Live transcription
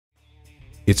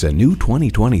It's a new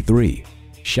 2023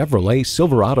 Chevrolet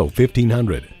Silverado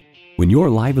 1500. When your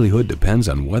livelihood depends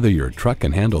on whether your truck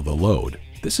can handle the load,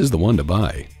 this is the one to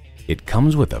buy. It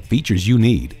comes with the features you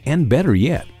need and, better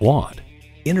yet, want.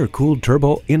 Intercooled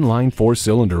turbo inline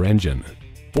 4-cylinder engine,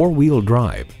 4-wheel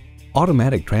drive,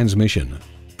 automatic transmission,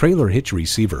 trailer hitch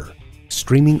receiver,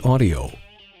 streaming audio,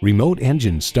 remote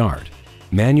engine start,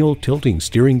 manual tilting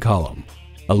steering column,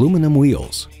 aluminum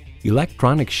wheels,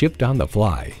 electronic shift on the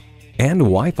fly, and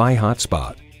Wi-Fi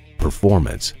hotspot.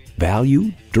 Performance,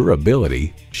 value,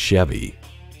 durability, Chevy.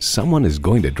 Someone is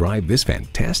going to drive this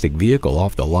fantastic vehicle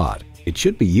off the lot. It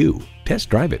should be you. Test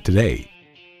drive it today.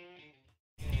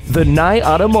 The Nye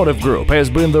Automotive Group has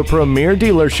been the premier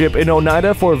dealership in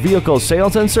Oneida for vehicle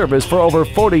sales and service for over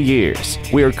 40 years.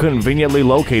 We are conveniently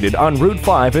located on Route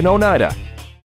 5 in Oneida.